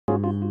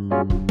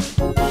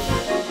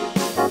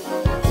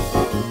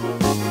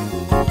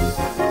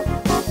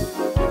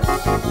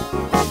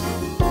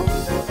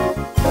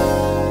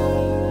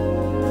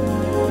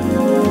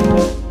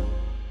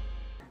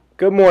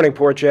Good morning,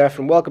 Port Jeff,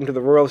 and welcome to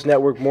the Royals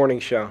Network Morning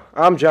Show.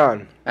 I'm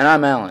John. And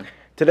I'm Alan.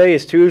 Today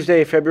is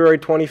Tuesday, February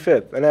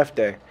 25th, an F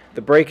day.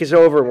 The break is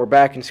over and we're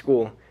back in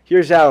school.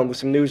 Here's Alan with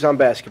some news on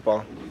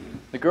basketball.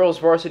 The girls'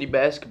 varsity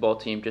basketball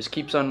team just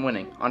keeps on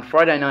winning. On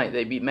Friday night,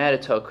 they beat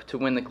Mattituck to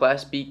win the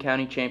Class B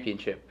County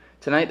Championship.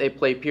 Tonight, they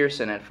play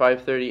Pearson at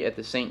 5:30 at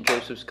the St.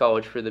 Joseph's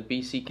College for the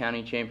BC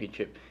County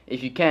Championship.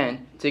 If you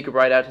can, take a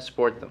ride out to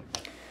support them.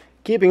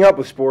 Keeping up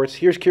with sports,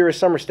 here's Kira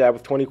Summerstad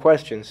with 20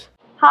 questions.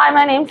 Hi,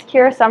 my name's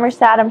Kira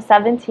Summerstad. I'm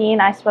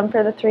 17. I swim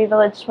for the Three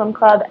Village Swim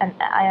Club, and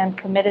I am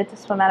committed to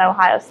swim at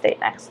Ohio State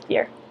next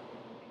year.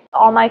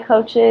 All my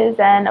coaches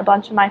and a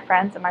bunch of my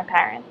friends and my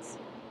parents.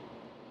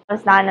 I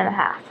was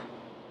 9.5.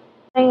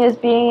 The thing is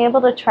being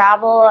able to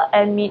travel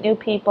and meet new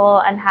people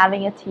and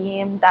having a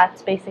team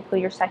that's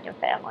basically your second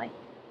family.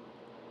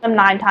 I'm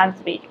 9 times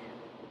a week.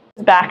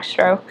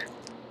 Backstroke.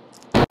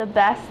 The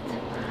best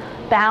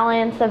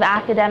balance of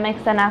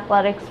academics and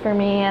athletics for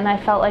me, and I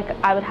felt like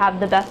I would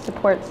have the best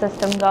support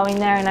system going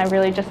there, and I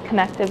really just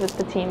connected with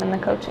the team and the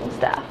coaching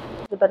staff.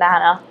 The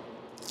banana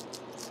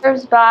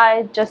serves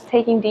by just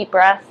taking deep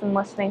breaths and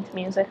listening to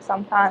music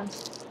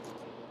sometimes.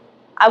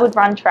 I would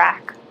run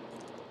track,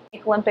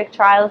 make Olympic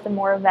trials and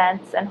more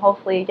events, and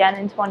hopefully again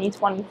in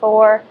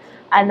 2024,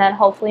 and then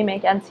hopefully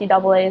make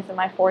NCAAs in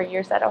my 4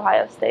 years at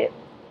Ohio State.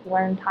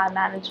 Learn time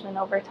management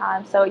over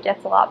time, so it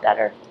gets a lot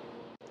better.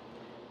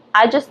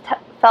 I just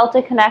felt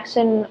a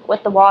connection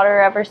with the water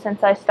ever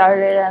since I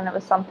started, and it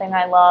was something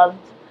I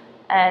loved,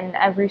 and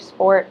every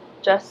sport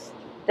just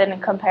didn't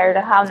compare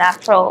to how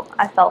natural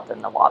I felt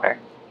in the water.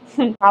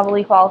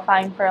 Probably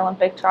qualifying for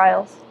Olympic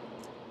trials.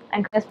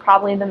 And it's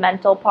probably the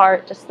mental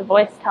part, just the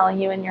voice telling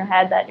you in your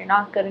head that you're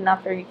not good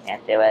enough or you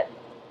can't do it.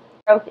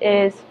 Stroke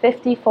is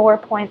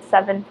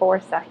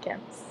 54.74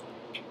 seconds.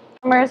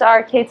 Swimmers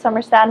are Kate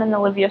Summerstad and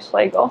Olivia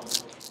Schlegel.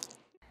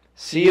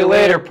 See you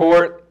later,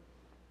 Port.